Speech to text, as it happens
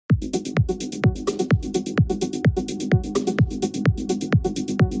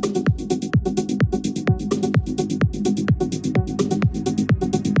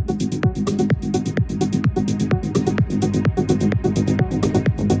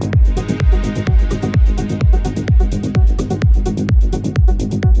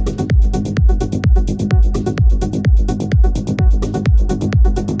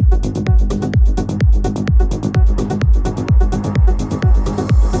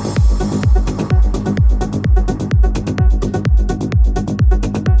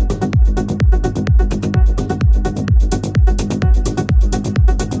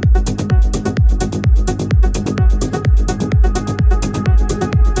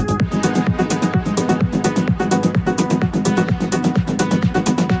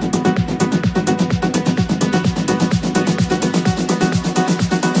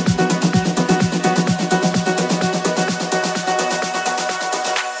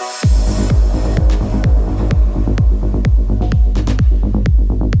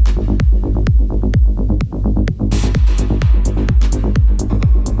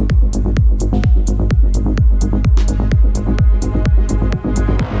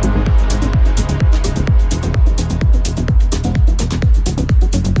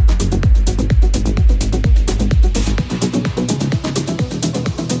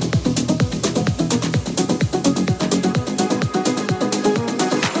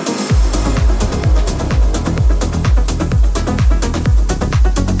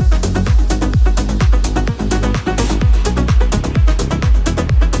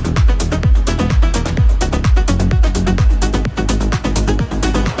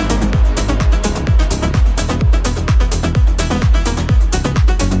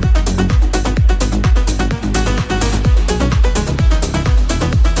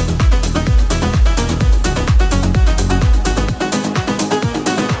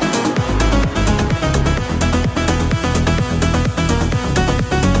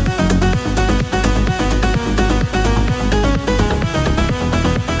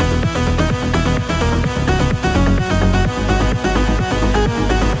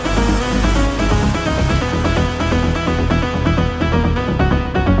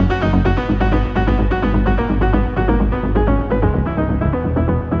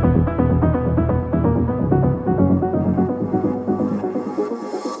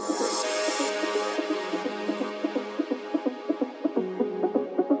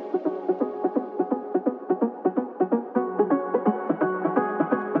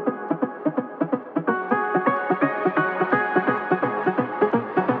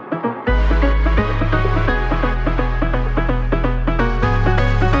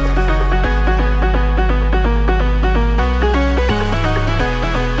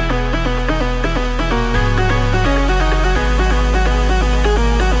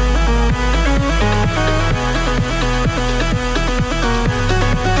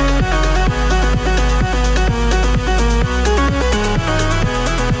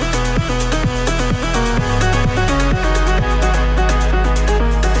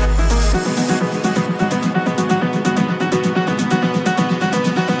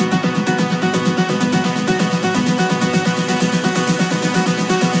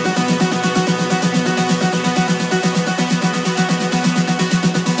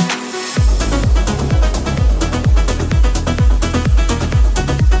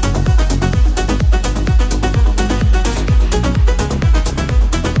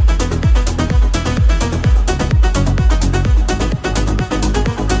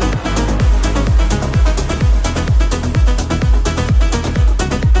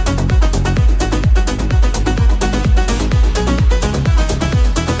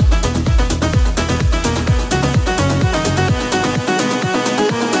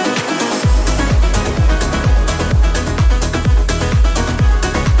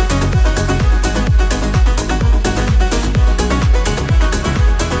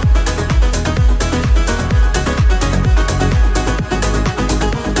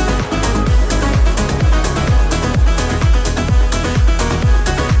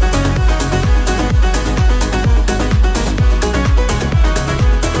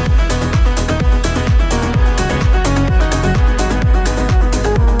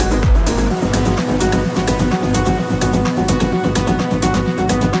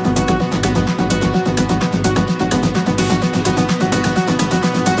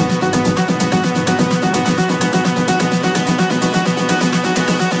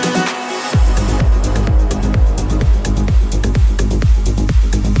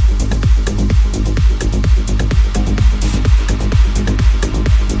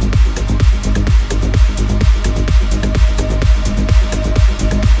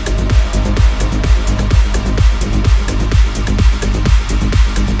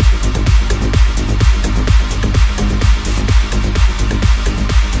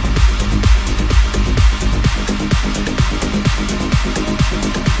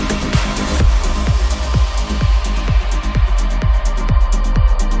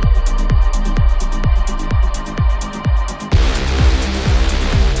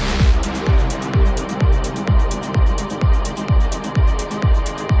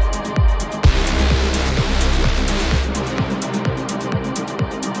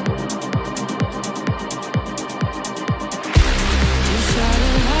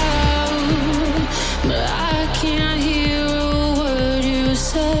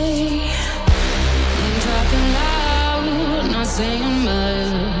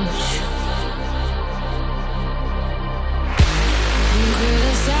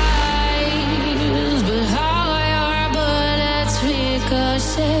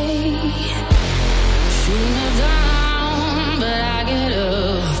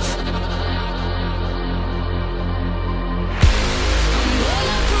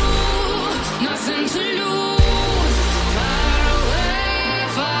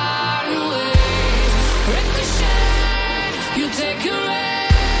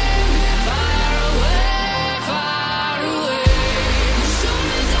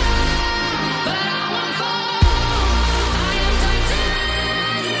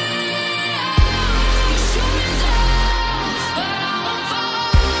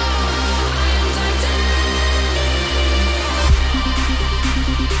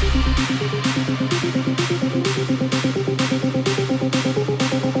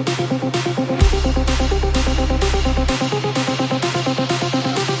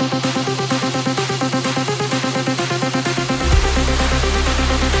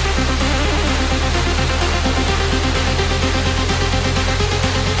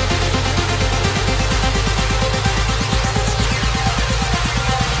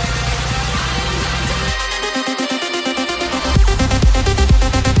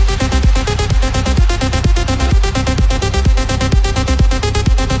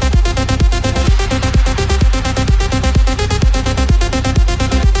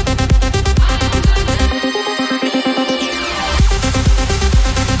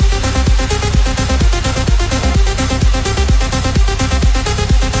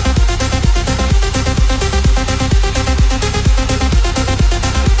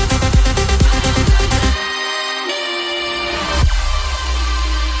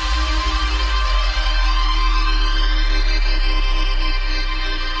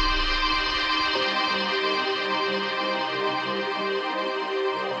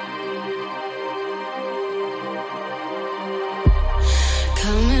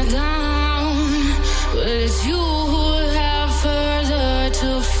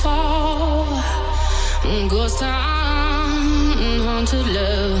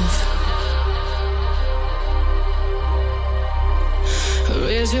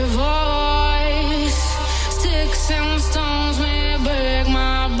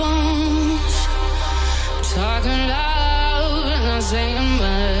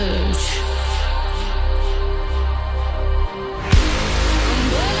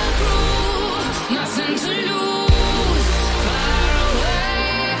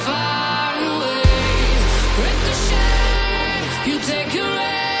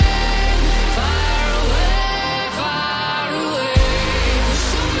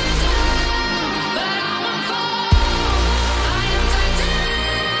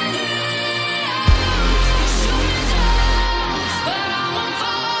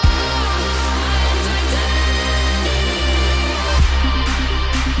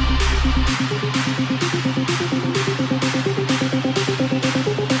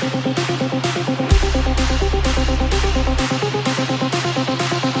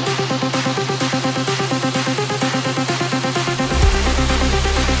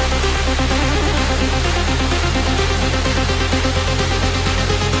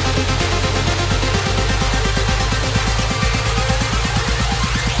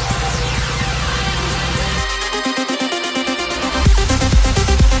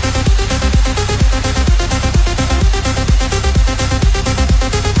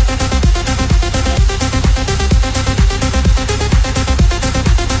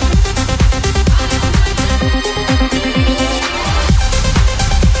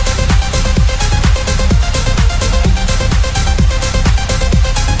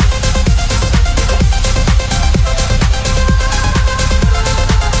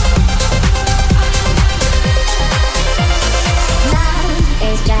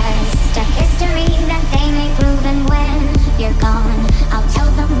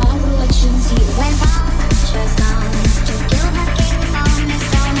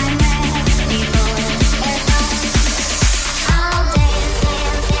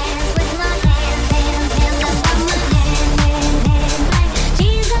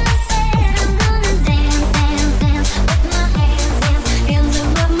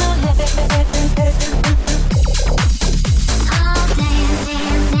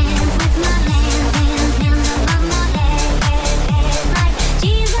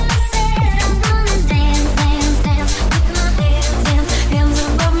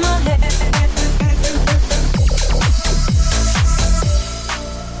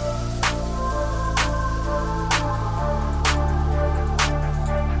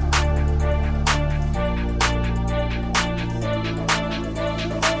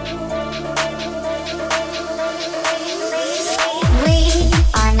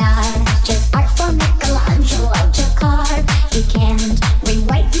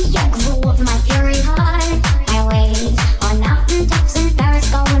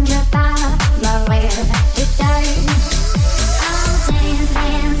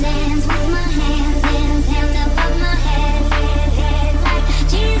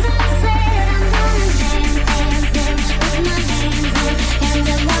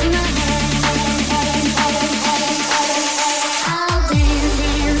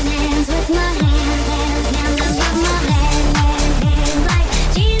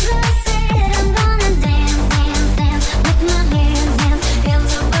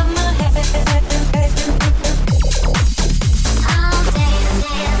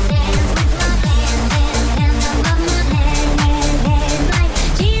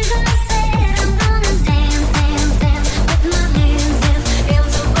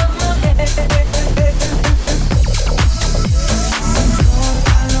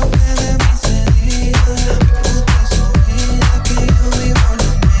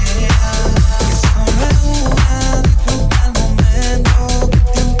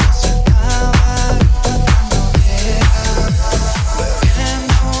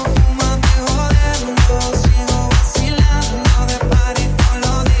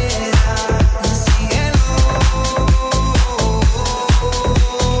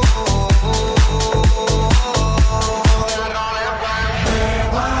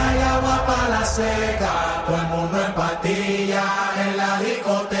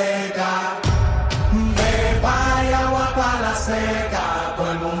discoteca. Pepa y agua para la seca.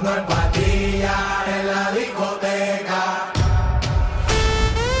 Todo el mundo en patilla en la discoteca.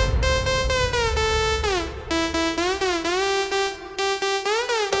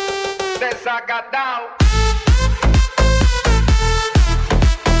 Desacatao.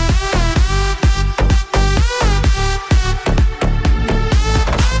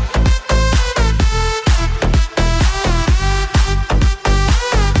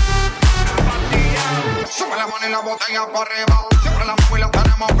 Sube la mano y la botella por arriba. Siempre la mueve y la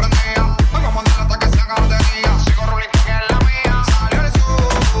tenemos prendida. Vamos a mandar hasta que se haga de día. Sigo rolling que es la mía. Salió el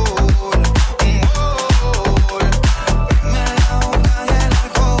sol, un gol. Me la boca y el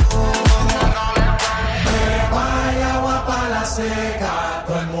alcohol. Pepa y agua para la seca.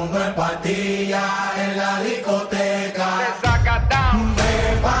 Todo el mundo en patilla en la discoteca. Desacatao.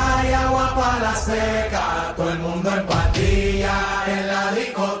 Pepa y agua para la seca. Todo el mundo en patilla en la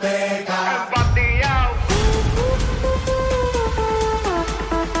discoteca. Empatillao.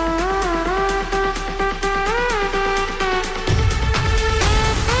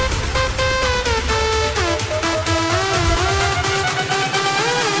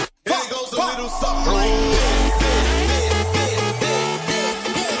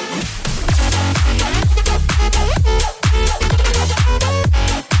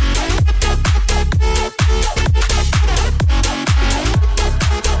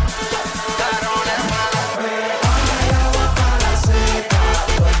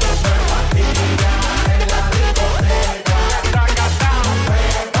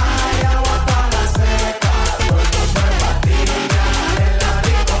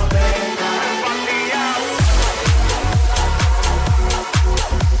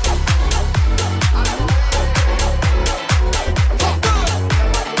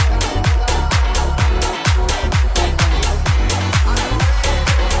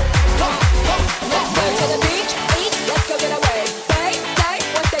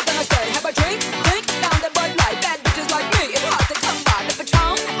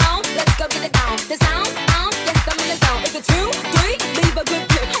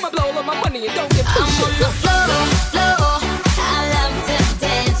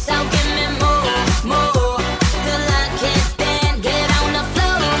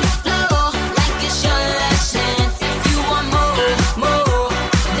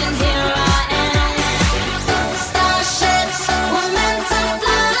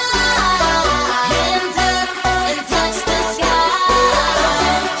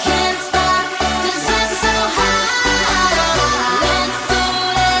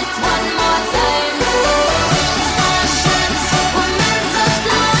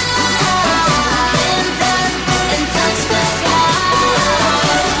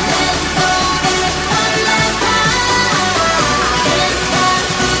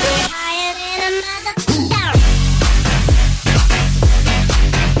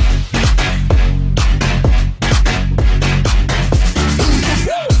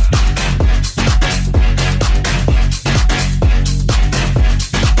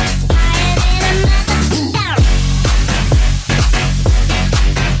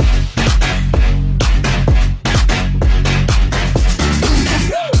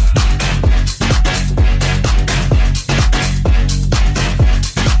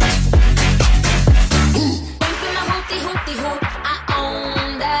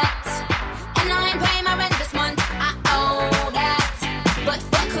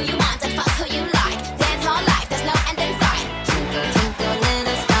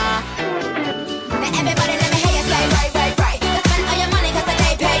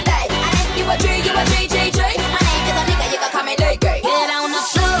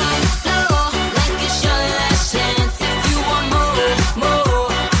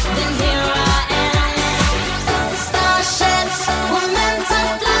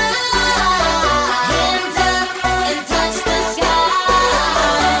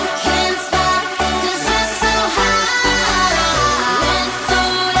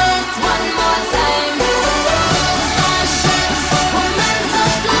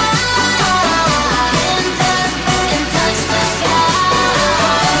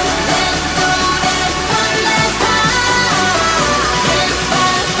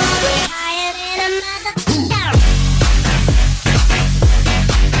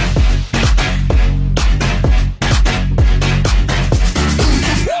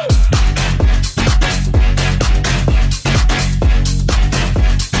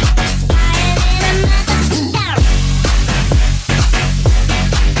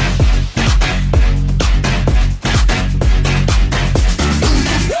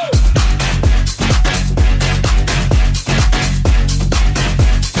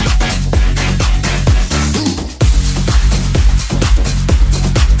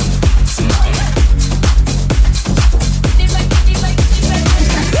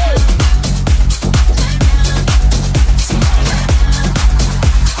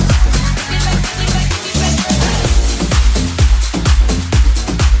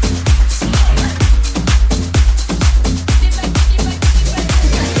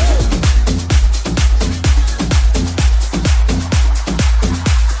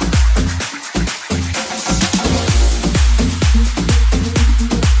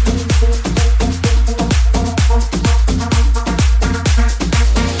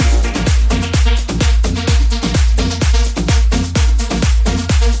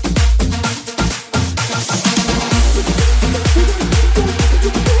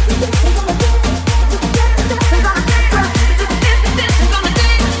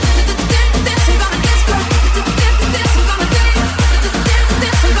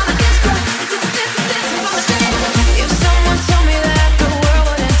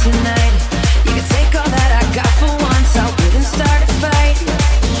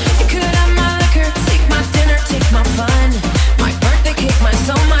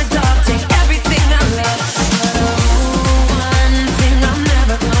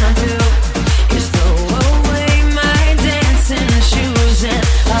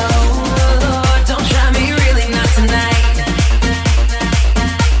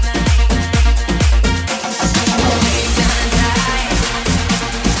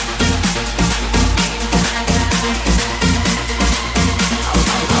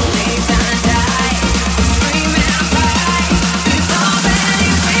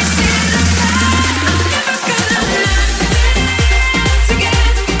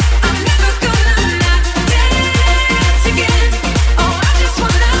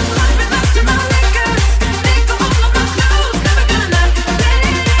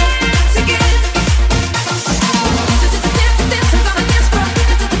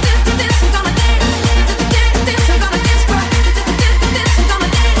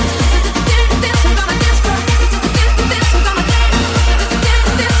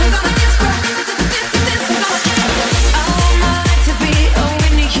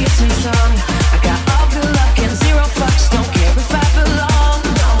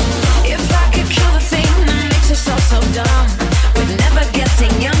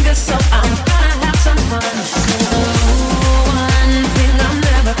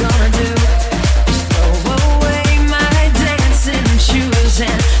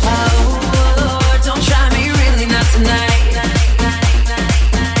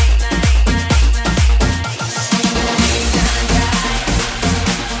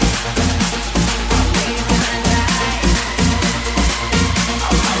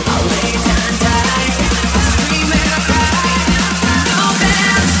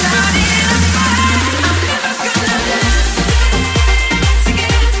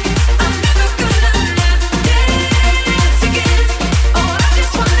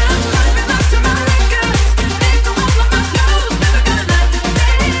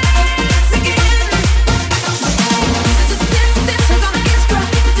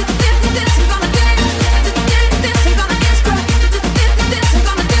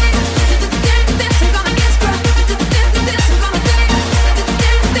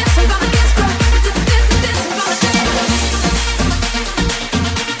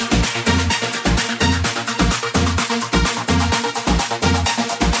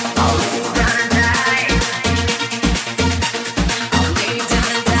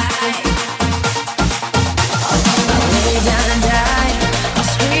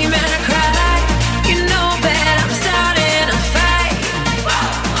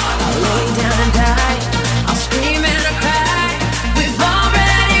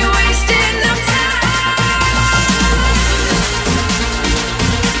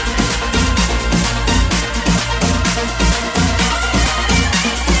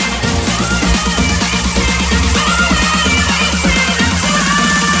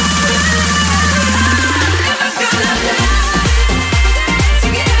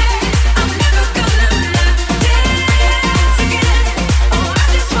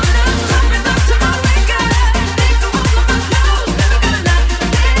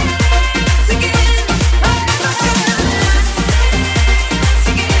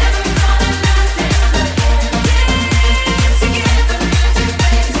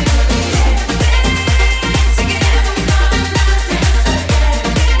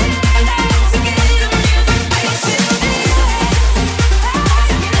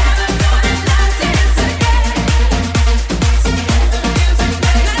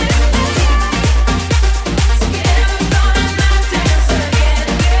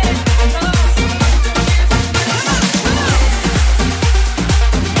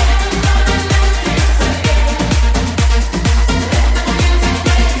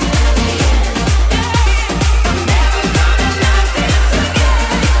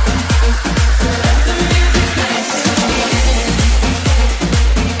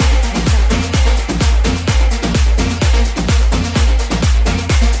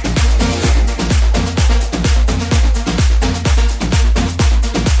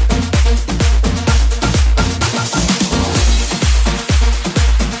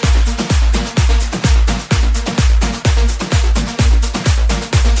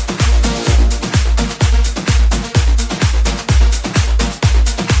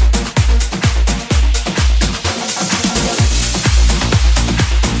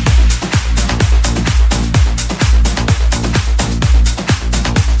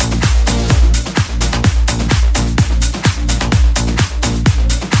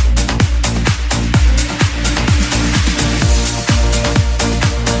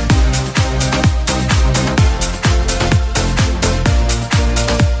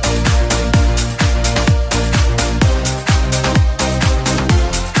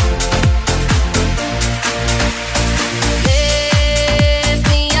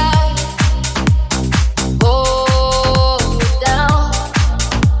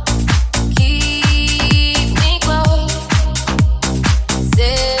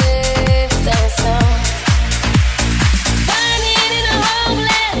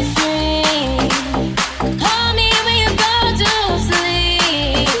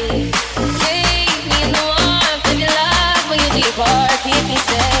 keep me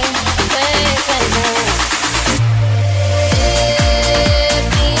safe, safe and sound. Lift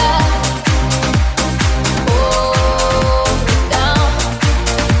me up, hold me down,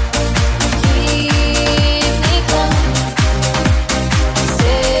 keep me close,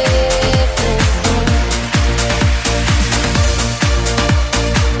 safe and sound.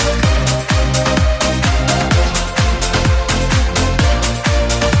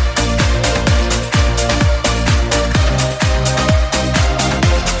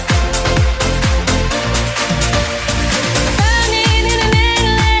 Running in an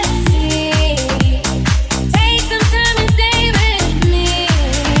endless sea. Take some time and stay with me.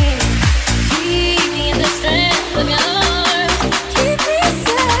 Keep me in the strength of your arms. Keep me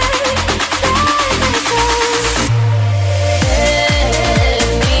safe, safe and sound.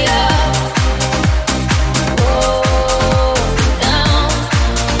 Lift me up, hold me down,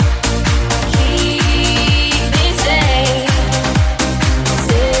 keep me safe,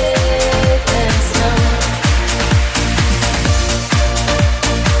 safe and sound.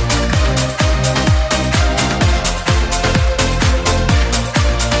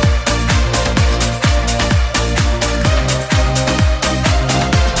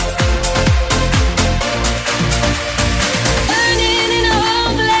 Burning in a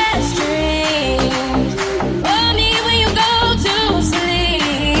hopeless dream. Hold me when you go to sleep.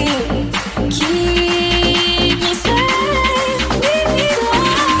 Keep me safe. We need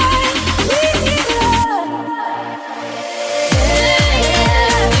light. We need love. Lift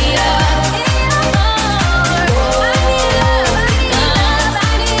me up in your arms. I need love.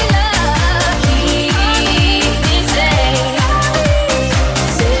 I need love. Keep me safe,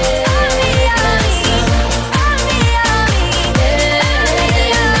 safe and sound.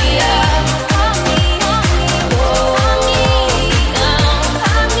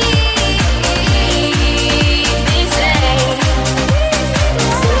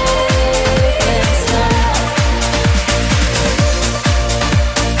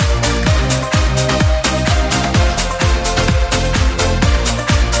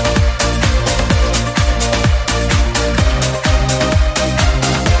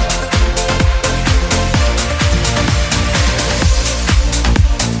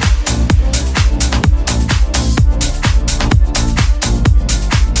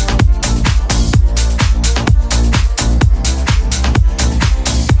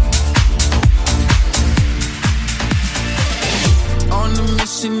 On a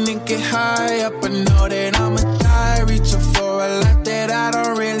mission and get high up. I know that I'ma die. Reaching for a lot that I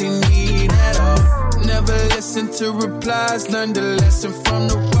don't really need at all. Never listen to replies. Learn the lesson from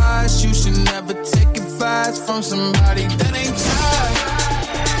the wise. You should never take advice from somebody that ain't tried.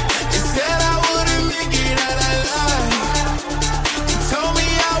 They said I wouldn't make it out alive. They told me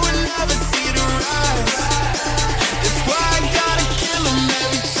I would never see the rise. That's why I gotta kill 'em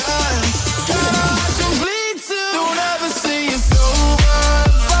every time. Gotta watch 'em bleed too. Don't ever say it's over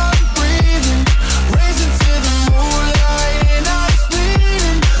if I'm breathing. Racing to the moonlight and I'm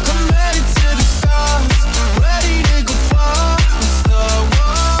bleeding. I'm headed to the stars, ready to go far. I'm start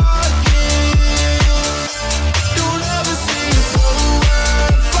walking. Don't ever say it's over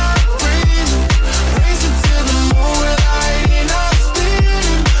if I'm breathing. Racing to the moonlight and I'm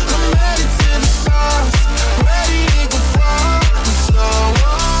bleeding. I'm headed to the stars, ready to go far. I'm start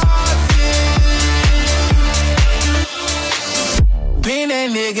walking. Been that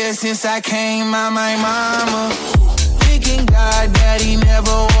nigga since I came out my mama. Thinking God that he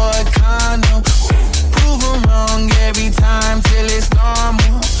never wore a condom. Prove him wrong every time till it's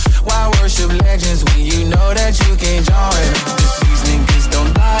normal. Why worship legends when you know that you can't join? These niggas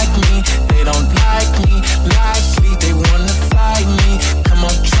don't like me, they don't like me. Likely they wanna fight me. Come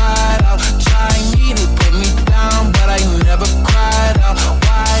on, try it out. Try me to put me down, but I never cried out.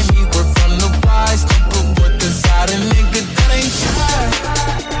 Why me? We're from the wise. Don't put what inside a nigga that ain't tried.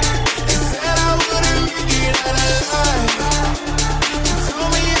 They said I wouldn't make it out alive. They told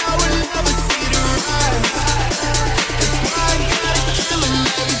me I would never see the rise. That's why I gotta kill 'em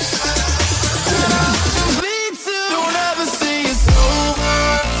every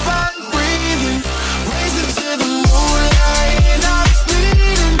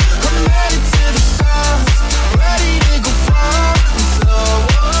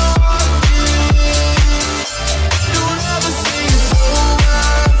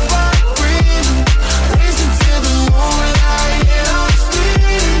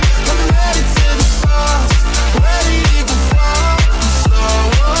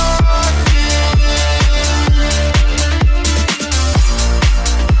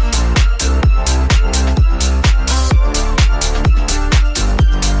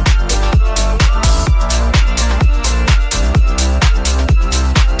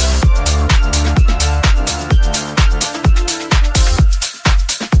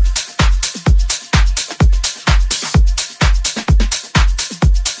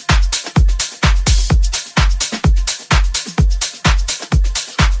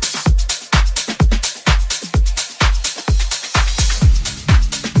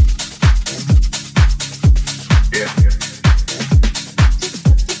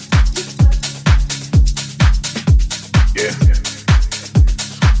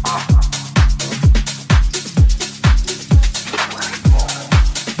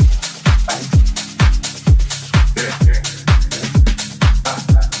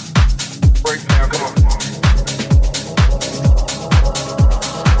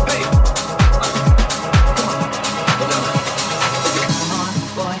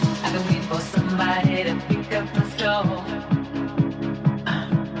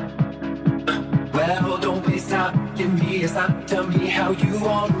how you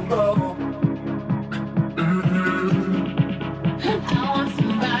on the roll. I want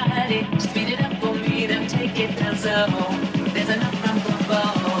somebody to speed it up for me, then take it down slow. There's enough room for both.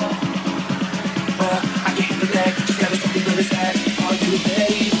 I can handle that, just gotta something really sad. Are you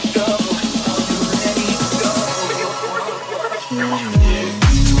ready to go? Are you ready to go? If you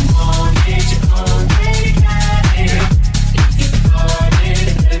want it, you already got it. If you want it,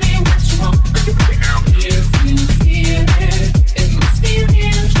 tell me what you want. If you feel it, it must be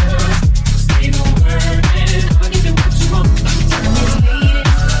real. Just say the word and I'll give you what you want.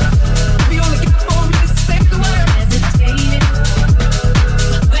 We only got 4 minutes to say the word. Hesitating.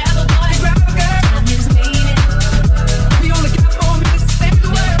 Grab a boy, Grab a girl. I'm just waiting. We only got 4 minutes to say the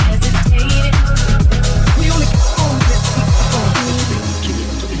word. Hesitating. We only got 4 minutes.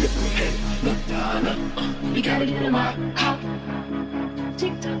 Madonna, you gotta get in my hop.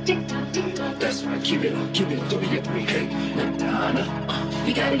 Tick tock, tick tock, tick tock. That's right, keep it up, don't be a 3. Hey, Madonna,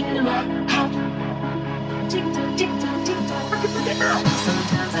 You gotta get in my hop. Tick tock, tick tock, tick tock.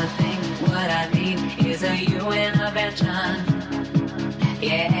 Sometimes I think what I need is a you intervention.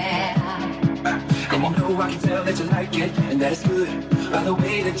 Yeah. and you know I can tell that you like it, and that it's good by the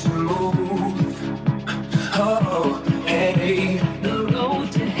way that you move. Oh, hey. The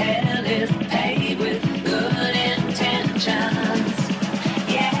road to hell is paved with good intentions.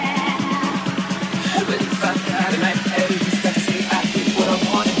 Yeah. But if I got it like that, you just got to say I did what I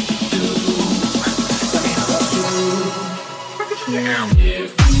wanted to do. Tell me how about you?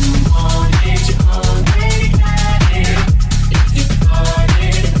 If you want it, you already got it. If you want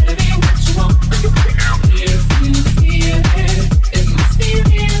it, tell me what you want. If you feel it, it must be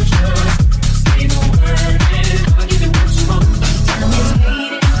real. Just say the word and I'll give you what you want. I'm just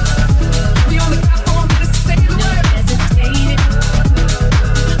waiting. We only got 4 minutes to say the word. Hesitating.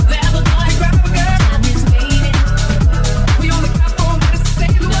 Grab a boy, Grab a girl. I'm just waiting. We only got 4 minutes to say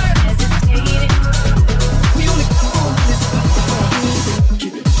the word. Hesitating. We only got 4 minutes.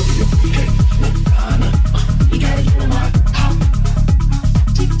 Keep it to your feet, hey, Madonna. You gotta get in my hop.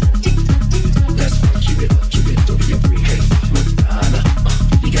 Tick tock, tick tock, tick tock. That's right, keep it to your feet, hey, Madonna.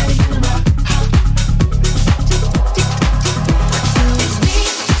 You gotta get in my hop. Tick tock, tick tock, tick tock. It's me.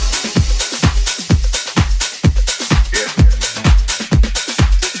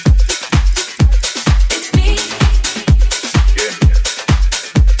 It's me. It's me.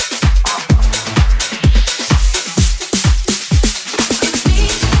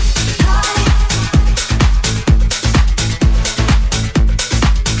 Hi.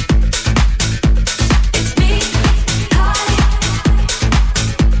 It's me. Hi. It's me.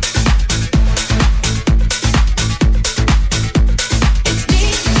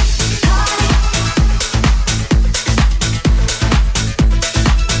 Hi.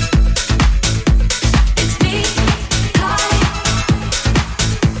 It's me. Hi.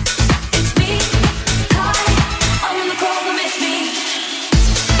 It's me. Hi. I'm in the problem, it's me.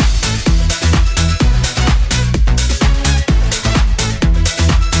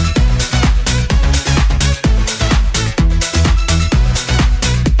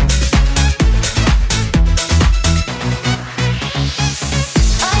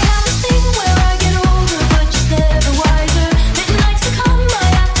 I have this thing where I get older, but just never wiser. Midnights become my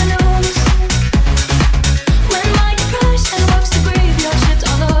afternoons. When my depression works the graveyard shift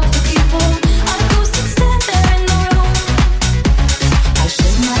all of the people, I ghost and stand there in the room. I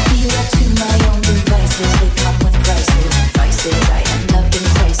should not be left to my own devices. They come with prices, vices. I end up in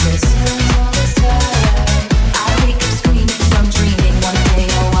crisis. All this time, I wake up screaming from dreaming. One day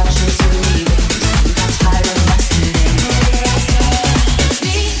I'll watch as you're leaving. You got tired of my scheming.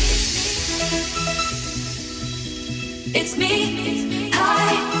 It's me. It's me.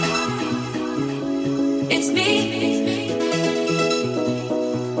 Hi. It's me.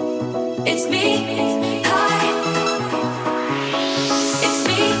 It's me. Hi. It's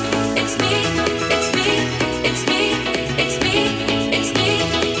me. It's me. It's me. It's me. It's me. It's me.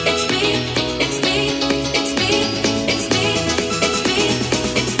 It's me. It's me. It's me. It's me. It's me.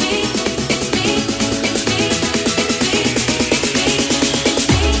 It's me. It's me. It's me. It's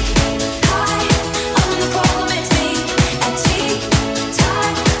me. Hi. I'm the problem, it's me. At tea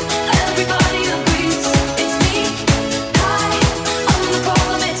time, everybody agrees. It's me. Hi. I'm the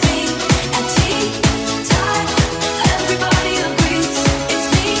problem, it's me. At tea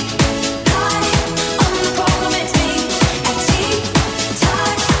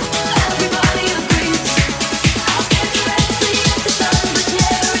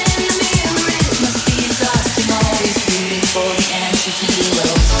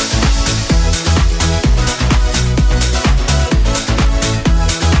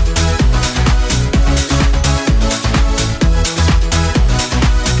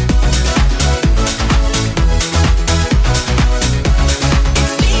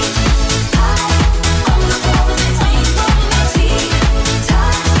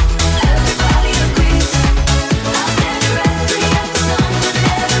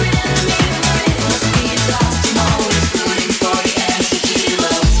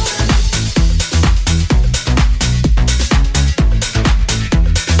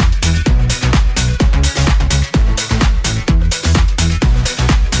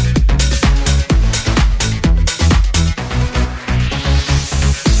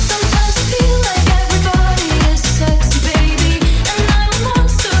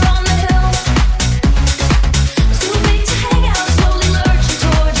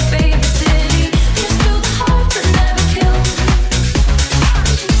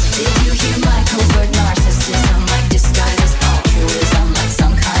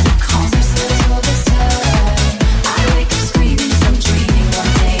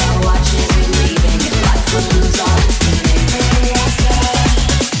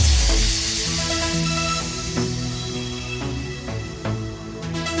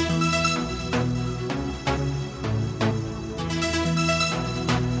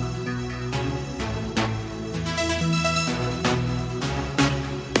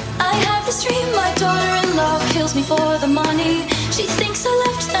the street, my daughter-in-law kills me for the money. She thinks I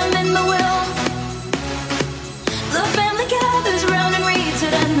left them in the will. The family gathers around and reads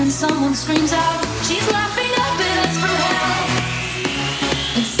it, and then someone screams out, she's laughing up at us from hell.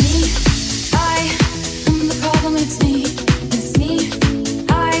 It's me, I am the problem, it's me. It's me,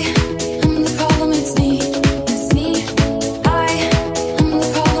 I am the problem, it's me. It's me, I am the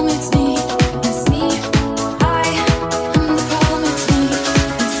problem, it's me. It's me, I am the problem, it's me.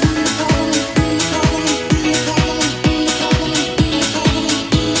 It's me, the problem,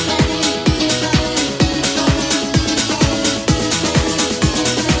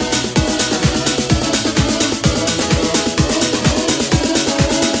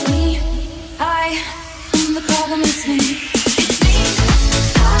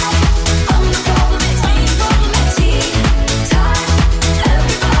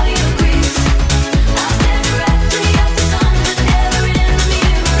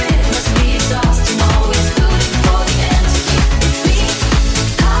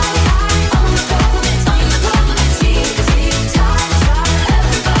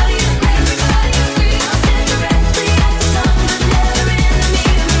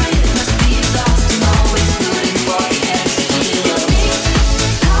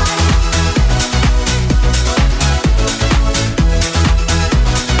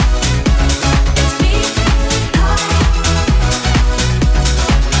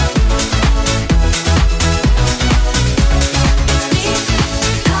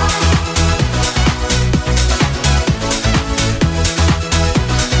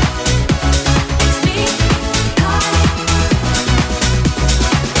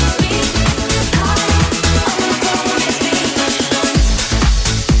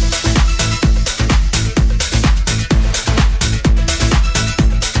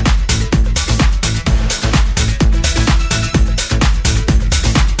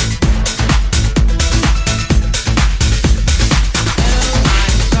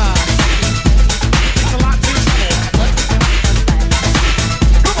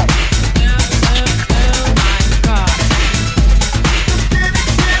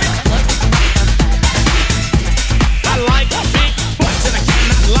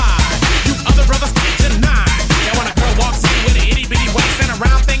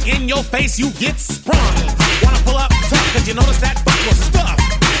 face you get sprung. Wanna pull up tough, cause you notice that butt was stuffed.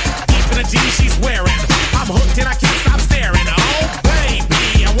 Deep in the jeans she's wearing, I'm hooked and I can't stop staring. Oh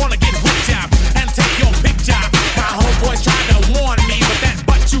baby, I wanna get hooked up and take your picture. My homeboys tried to warn me, but that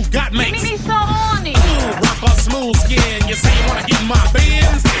butt you got makes me so horny. Ooh, rock a smooth skin. You say you wanna get in my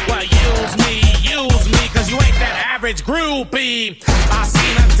bins? Well, use me, cause you ain't that average groupie. I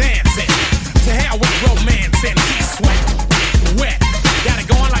seen her dancing, to hell with romance, and she's sweat, wet. Got it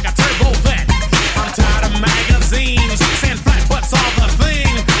going like a turbo vet. I'm tired of magazines, saying flat butts all the thing.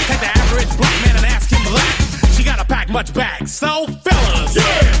 Take the average black man and ask him that. She gotta pack much back. So fellas,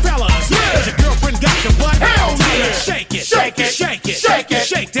 does your girlfriend got your butt? Hell tell her shake it, shake it, shake it, shake it,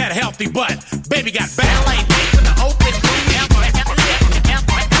 shake that healthy butt. Baby got ballet feet with the open booty.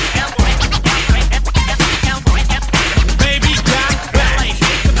 Baby got ballet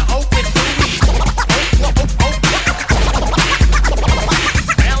feet with the open booty.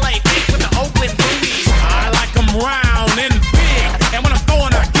 Ballet feet with the open booty. I like them round and big, and when I'm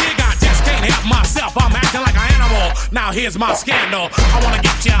throwing a gig, I just can't help myself. I'm acting like an animal. Now here's my scandal. I wanna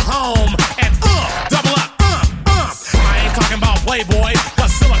get you home and double up. I ain't talking about Playboy,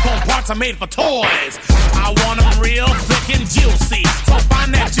 cause silicone parts are made for toys. I want them real thick and juicy, so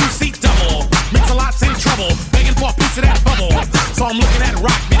find that juicy double. Mix-a-lot's in trouble, begging for a piece of that bubble. So I'm looking at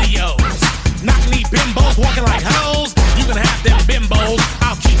rock videos, knock-knee bimbos walking like hoes. You can have them bimbos,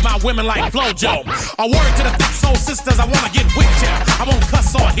 I'll keep my women like Flojo. A word to the thick soul sisters, I wanna get with ya. I won't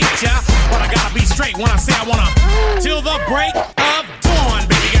cuss or hit ya, but I gotta be straight when I say I wanna. Till the break of dawn,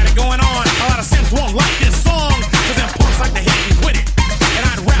 baby got it going on. A lot of simps won't like this song, cause them punks like to hit and quit it. And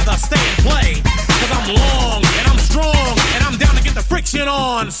I'd rather stay and play, cause I'm long and I'm strong, and I'm down to get the friction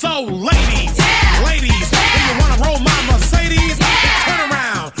on. So ladies, if you wanna roll my Mercedes, then turn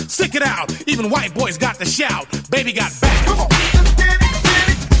around, stick it out. Even white boys got the shout, baby got back. Come on, let's get it, get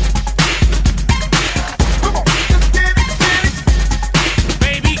it. Come on, let's get it, get it.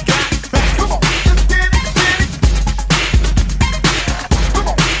 Baby got back. Come on, let's get it, get it. Come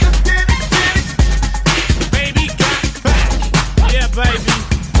on, let's get it, get it. Baby got back. Yeah, baby.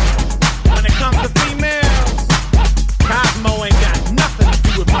 When it comes to females, Cosmo ain't got nothing to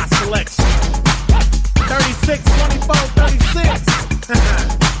do with my selection. 36, 24, 36.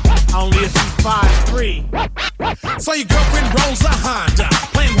 Only if she's 5'3". So your girlfriend roll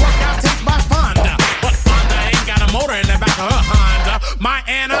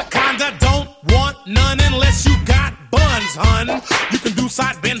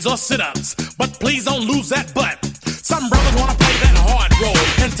handstands or sit-ups, but please don't lose that butt. Some brothers wanna play that hard role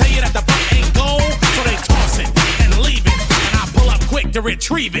and tell you that the butt ain't gold, so they toss it and leave it, and I pull up quick to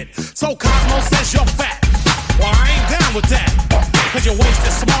retrieve it. So Cosmo says you're fat. Well, I ain't down with that, cause your waist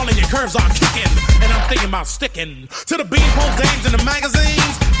is small and your curves are kicking, and I'm thinking about sticking to the beanpole dames in the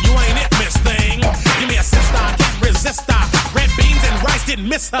magazines. You ain't it, miss thing. Give me a sister, I can't resist her. Red beans and rice didn't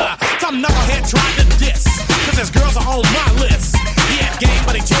miss her. Some knucklehead tried to diss, cause his girls are on my list. He had game,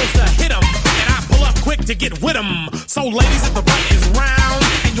 but he chose to hit him, and I pull up quick to get with him. So ladies, if the butt is round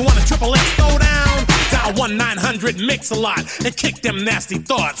and you want a triple X throw down, dial 1-900-MIX-A-LOT and kick them nasty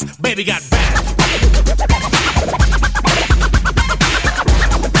thoughts. Baby got back.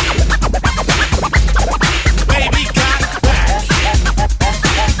 Baby got back.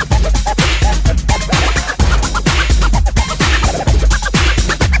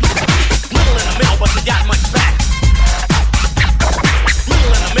 Little in the middle, but you got much back.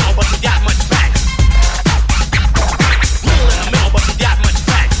 Little in the middle, but you got much back. Little in the middle, but you got much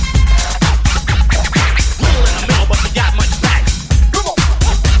back. Little in the middle, but you got much back. Come on,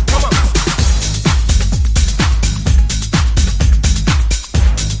 come on.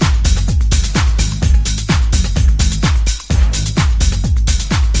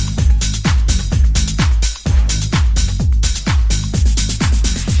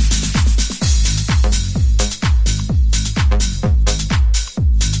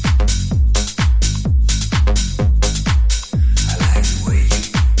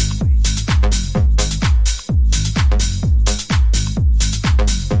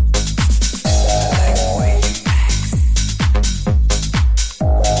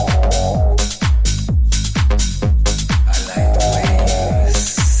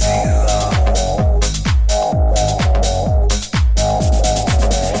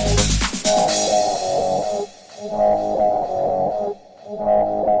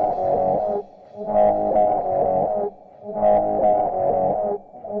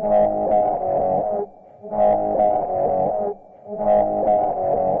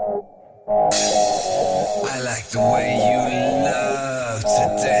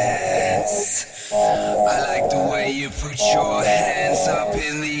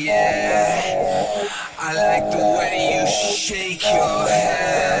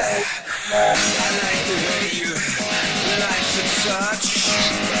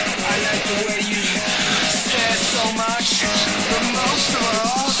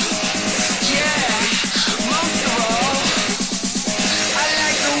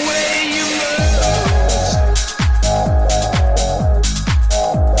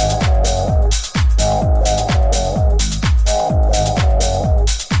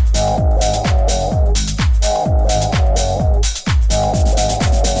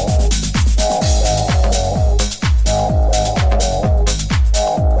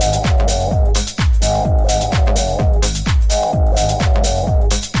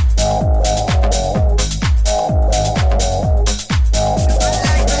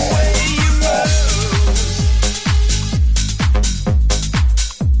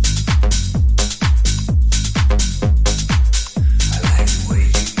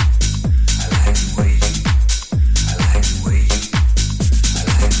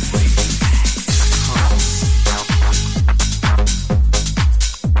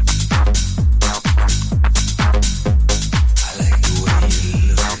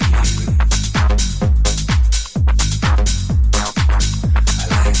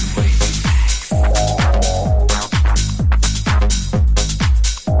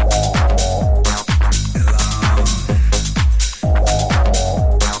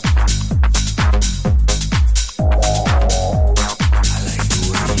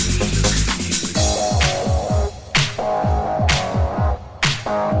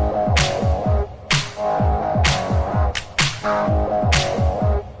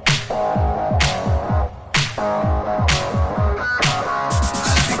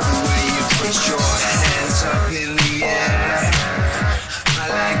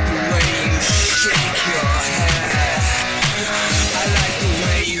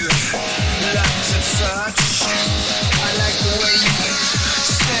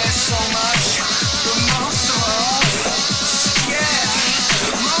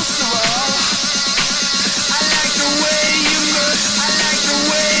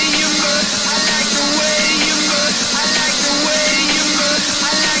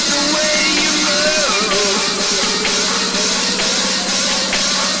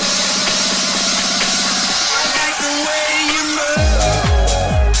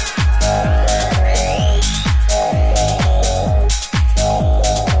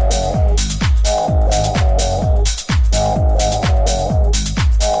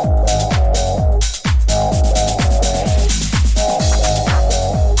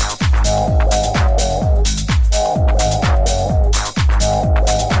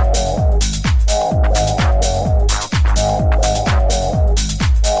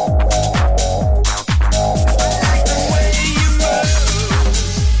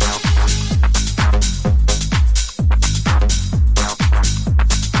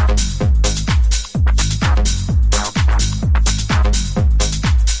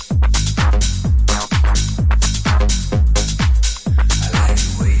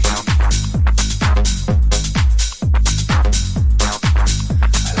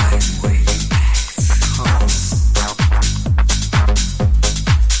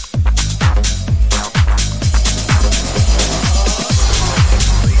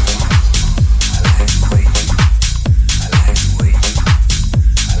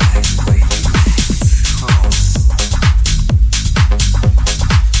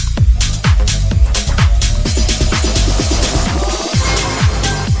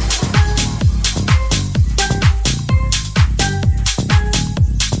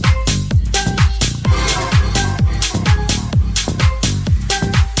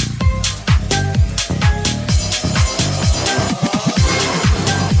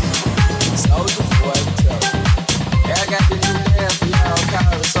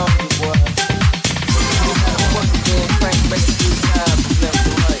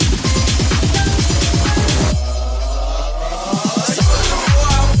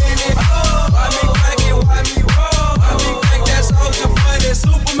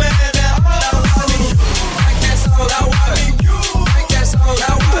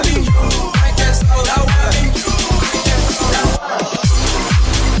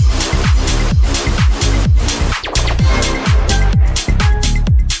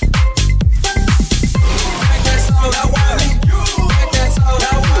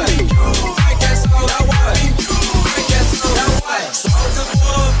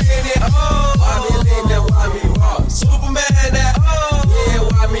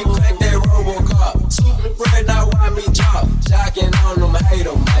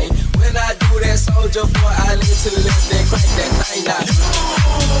 Soulja boy, I live to the left and crank that thing out.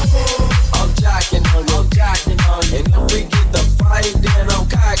 I'm jocking on you, and if we get the fight, then I'm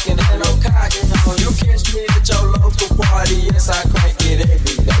cocking on you. Catch me at your local party, yes I crank it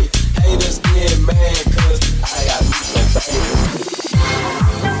every day. Haters get mad 'cause I got me some baby.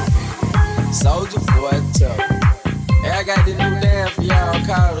 Soulja boy, tough. Hey, I got this new dance for y'all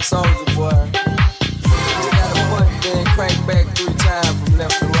called the Soulja boy. You gotta punch, then crank back 3 times from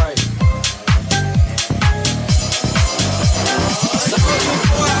left to right. Soulja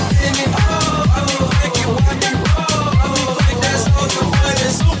boy, I'm in it. I be cranking, why me roll? I be crank that Soulja boy,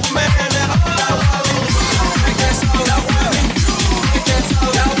 that Superman, that crank that Soulja boy, crank that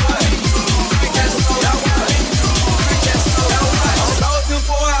Soulja boy, crank that Soulja boy, crank that Soulja boy. Soulja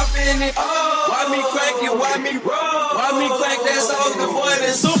boy, I'm in it. Why me crank it, why me roll? Why me crank that Soulja boy,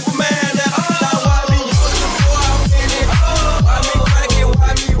 that Superman, that why me Soulja boy, I'm in it. Why me crank it,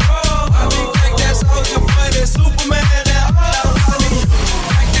 why me roll? Why me crank that Soulja boy, that Superman, that why me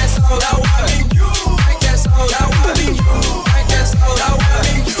crank that Soulja boy, crank that Soulja boy, crank that Soulja boy, crank that Soulja boy.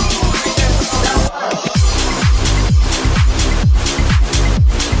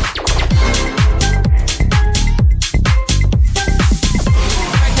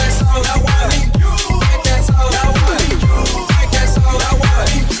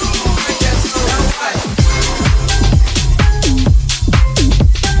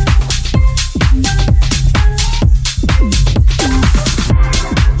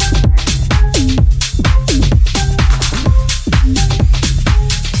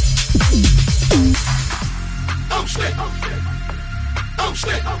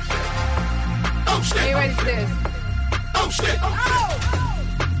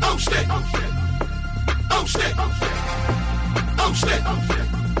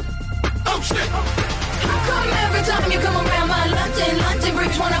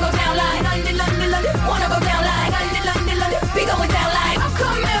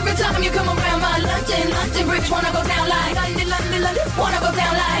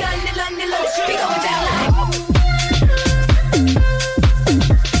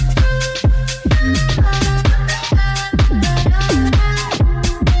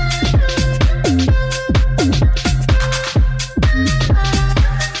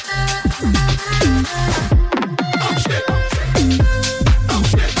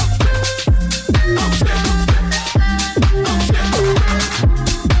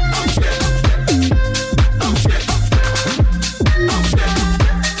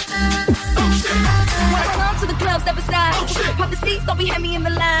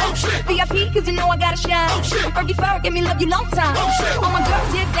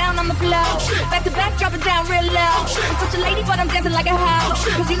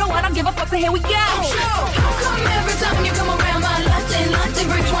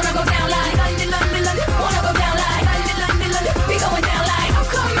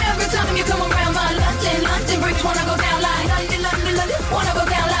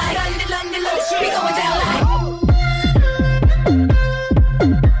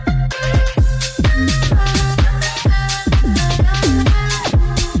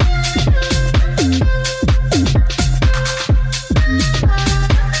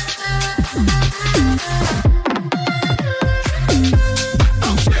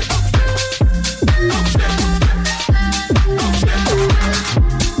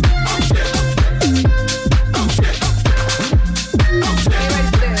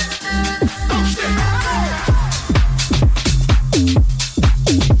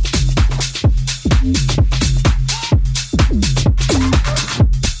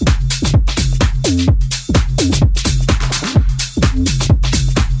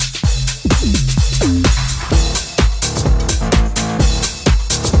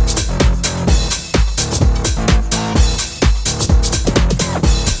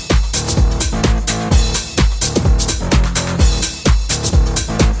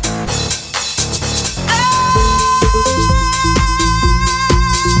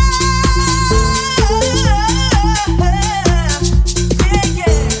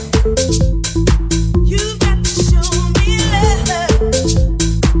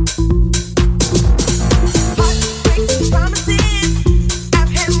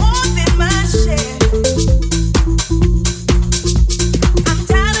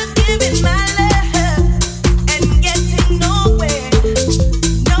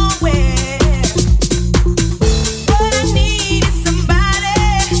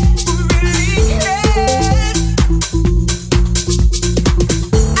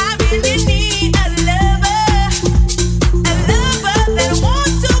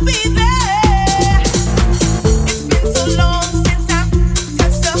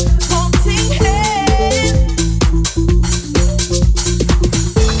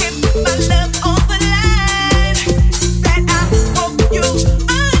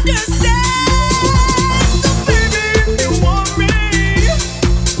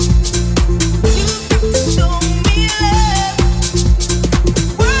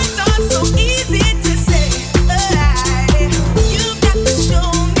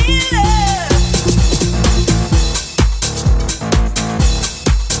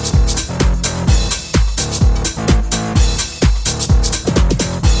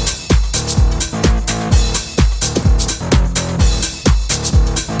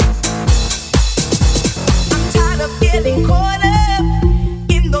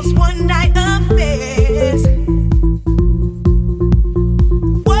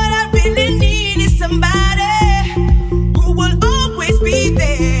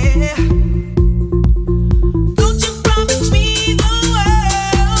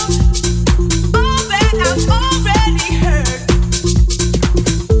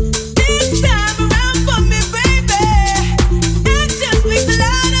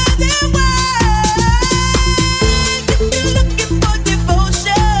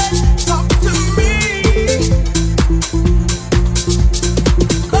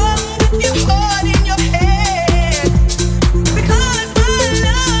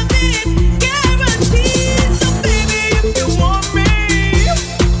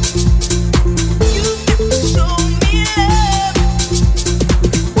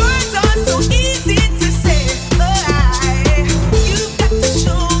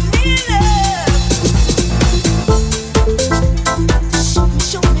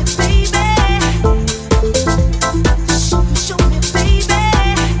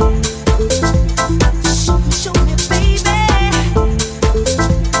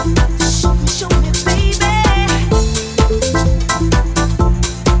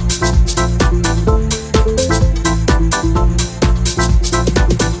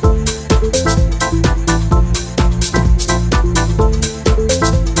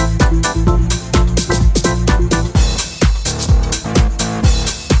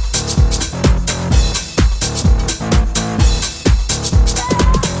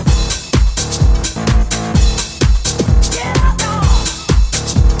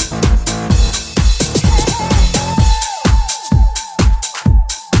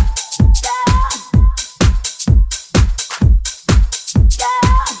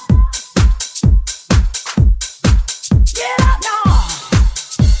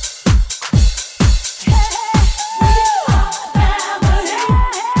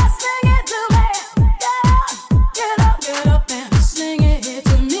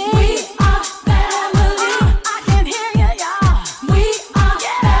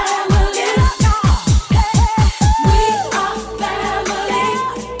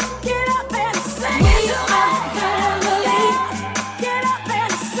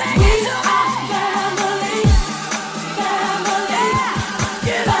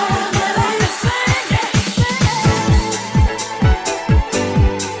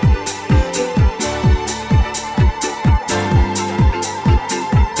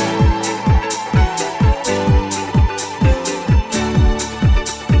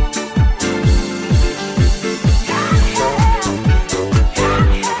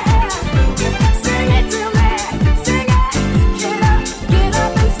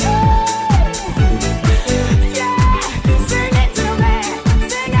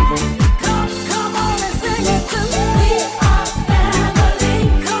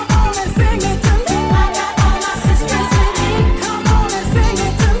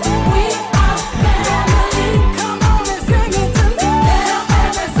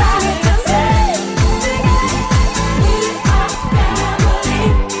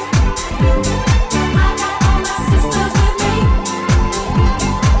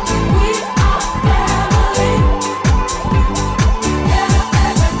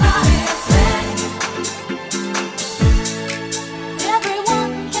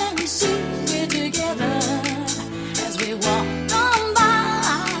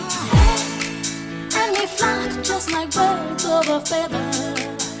 just like birds of a feather.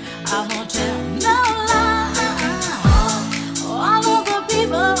 I won't tell no lie. All of the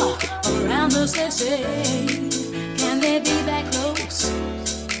people around us, they say, can they be that close?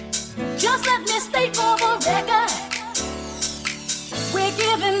 Just let me state for the record, we're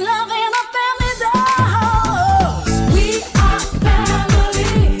giving love in a family dose. We are family.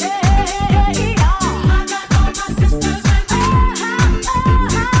 I got all my sisters with me.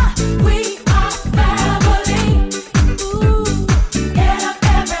 We are family. Ooh, get up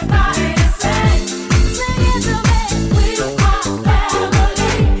everybody and sing. Sing it to me. We are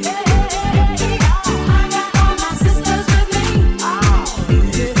family. I got all my sisters with me. We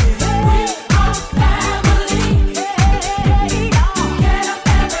are family. Get up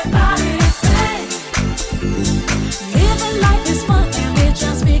everybody and sing. Living life is fun and we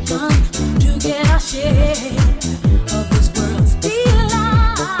just begun to get our share of this world's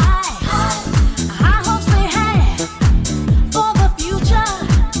delight. High hopes we have for the future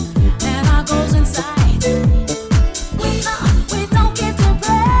and our goals in sight. We don't get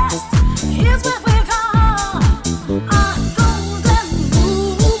depressed. Here's what we call our golden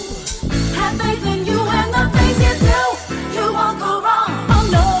rule. Have faith in you and the things you do. You won't go wrong. Oh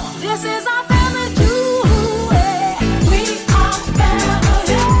no, this is our family too. We are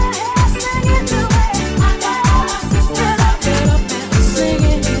family. Sing it to me. I got all my sisters. Get up and sing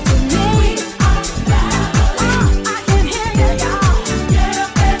it to me. We are family. I can hear you, y'all. Get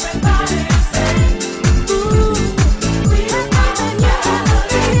up everybody and sing. Ooh, we are family.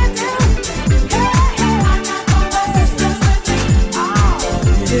 You do. Hey, I got all my sisters with me. Oh,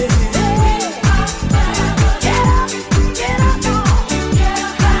 yeah. We are family. Get up, y'all. Get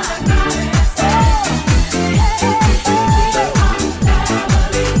up everybody and sing.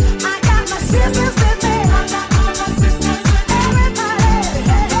 I got my sisters with me. I got all my sisters with everybody.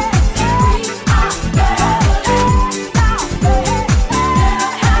 We are family.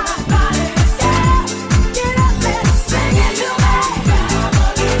 Get up and sing it to me.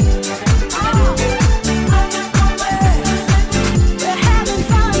 We're having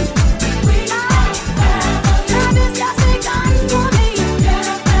fun. Love is just begun for me. Get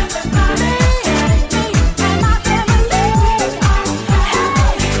up everybody. Me and my family.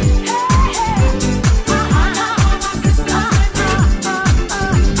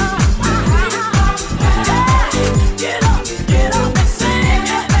 Get up and sing it.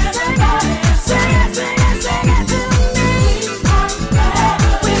 Sing it to me.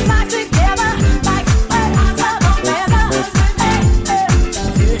 We fight together like birds of a feather.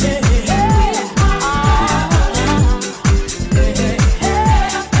 Come on,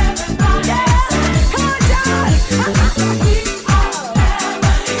 John.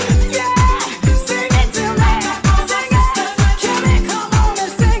 Sing it to me. Sing it. Kimmy, come on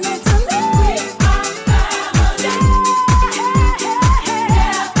and sing it to me.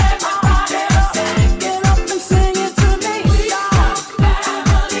 Get up and sing it to me.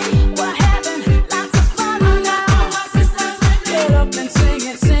 We're having lots of fun now. Get up and sing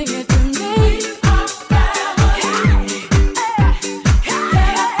it to me.